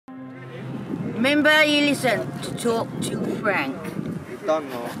Remember you listen to Talk to Frank. Done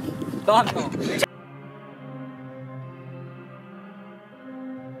no. Done no.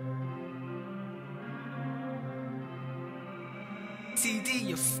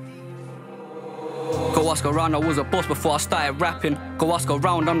 Go ask around, I was a boss before I started rapping. Go ask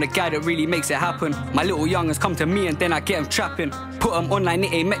around, I'm the guy that really makes it happen. My little youngers come to me and then I get them trapping. Put them online,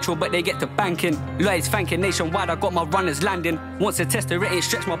 it ain't metro but they get to banking. Lloyd's thanking nationwide, I got my runners landing. Wants to test the it ain't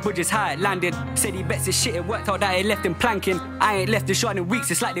stretched my budget's how it landed. Said he bets his shit, it worked out that it left him planking. I ain't left this yard in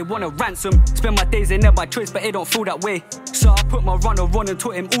weeks, it's like they want a ransom. Spend my days in there by choice but it don't feel that way. So I put my runner on and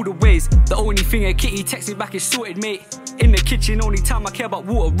taught him all the ways. The only thing a kitty texts me back is sorted, mate. In the kitchen, only time I care about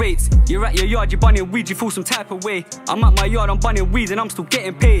water rates. You're at your yard, you're bunning weeds, you feel some type of way. I'm at my yard, I'm bunning weeds and I'm still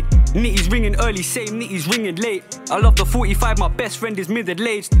getting paid. Nitty's ringing early, same Nitty's ringing late. I love the 45, my best friend is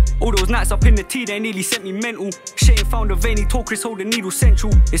middle-aged. All those nights up in the tea, they nearly sent me mental. Shane found a veiny, told Chris hold the needle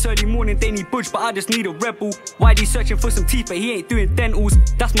central. It's early morning, they need budge, but I just need a rebel. YD searching for some teeth, but he ain't doing dentals.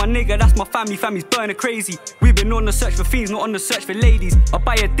 That's my nigga, that's my family, family's burner crazy. We've been on the search for fiends, not on the search for ladies. I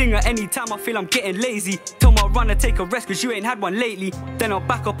buy a dinger anytime I feel I'm getting lazy. Tell my runner take a rest cause you ain't had one lately. Then I'll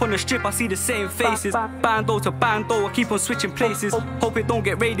back up on the strip, I see the same faces. Bando to bando, I keep on switching places. Hope it don't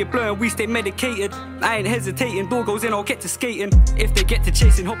get raided, blurring, we stay medicated. I ain't hesitating, door goes in, I'll get to skating. If they get to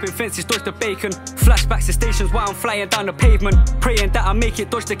chasing, hopping fences, dodge the bacon. Flashbacks to stations while I'm flying down the pavement. Praying that I make it,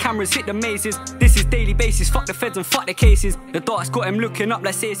 dodge the cameras, hit the mazes. This is daily basis, fuck the feds and fuck the cases. The dark's got him looking up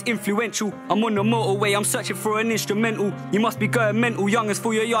like say it's influential. I'm on the motorway, I'm searching for an instrumental. You must be going mental, young as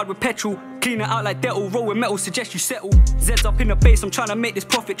fill your yard with petrol. Clean it out like Dettle, roll with metal, suggest you settle. Zed's up in the base, I'm trying to make this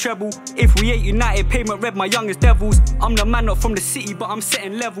profit treble. If we ain't united, payment red, my youngest devils. I'm the man not from the city, but I'm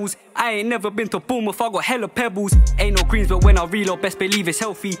setting levels. I ain't never been to Bournemouth, I got hella pebbles. Ain't no greens, but when I reload, best believe it's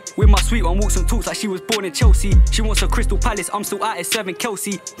healthy. With my sweet one, walks and talks like she was born in Chelsea. She wants a Crystal Palace, I'm still out here serving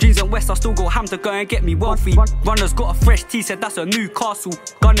Kelsey. Dreams and West, I still go ham to go and get me wealthy. Runners got a fresh tea, said that's a new castle.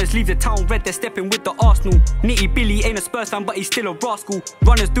 Gunners leave the town red, they're stepping with the Arsenal. Nitty Billy ain't a Spurs fan, but he's still a rascal.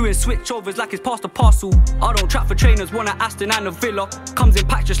 Runners doing switchovers like it's past the parcel. I don't trap for trainers, want a Aston and a Villa. Comes in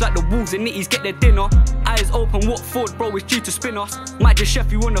packs just like the Wolves and Nitties get their dinner. Eyes open, walk forward, bro, it's due to spin us. Might just chef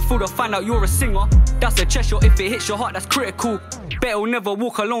you on the field to find out you're a singer. That's a chest shot, if it hits your heart, that's critical. Bet'll never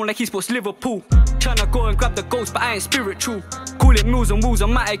walk alone like he sports Liverpool. Tryna go and grab the ghost, but I ain't spiritual. Call it meals and wheels,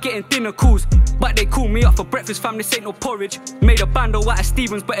 I'm out here getting dinner calls. But they call me up for breakfast, fam, this ain't no porridge. Made a bando out of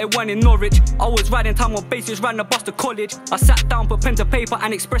Stevens, but it won in Norwich. I was riding time on bases, ran the bus to college. I sat down, put pen to paper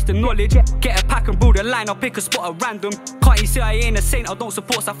and expressed the knowledge. Get a pack and build a line, I'll pick a spot at random. Can't you see I ain't a saint, I don't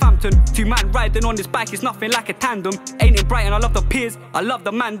support Southampton. Two man riding on this bike, it's nothing like a tandem. Ain't in Brighton, I love the peers, I love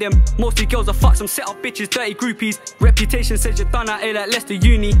the man them. Mostly girls are fuck, some set up bitches, dirty groupies. Reputation says you're done out here like Leicester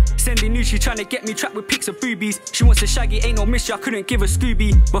Uni. Sending news, she trying to get me trapped with pics of boobies. She wants a shaggy, ain't no mystery, I couldn't give a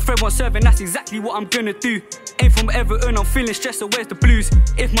Scooby. But Fred wants serving, that's exactly what I'm gonna do. Ain't from Everton, I'm feeling stressed, so where's the blues?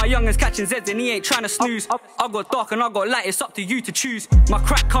 If my youngin's catching Zeds and he ain't trying to snooze. I got dark and I got light, it's up to you to choose. My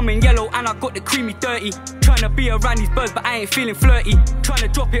crack coming yellow and I got the creamy dirty. Trying to be around these birds but I ain't feeling flirty. Trying to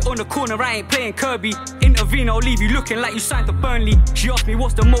drop it on the corner, I ain't playing Kirby. Intervene, I'll leave you looking like you signed to Burnley. She asked me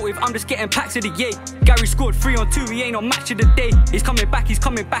what's the motive, I'm just getting packs of the yay. Gary scored 3 on 2, he ain't on match of the day. He's coming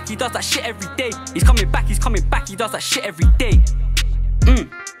back, he does that shit every day. He's coming back, he does that shit every day.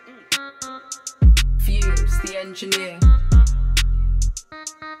 Fuse, the engineer.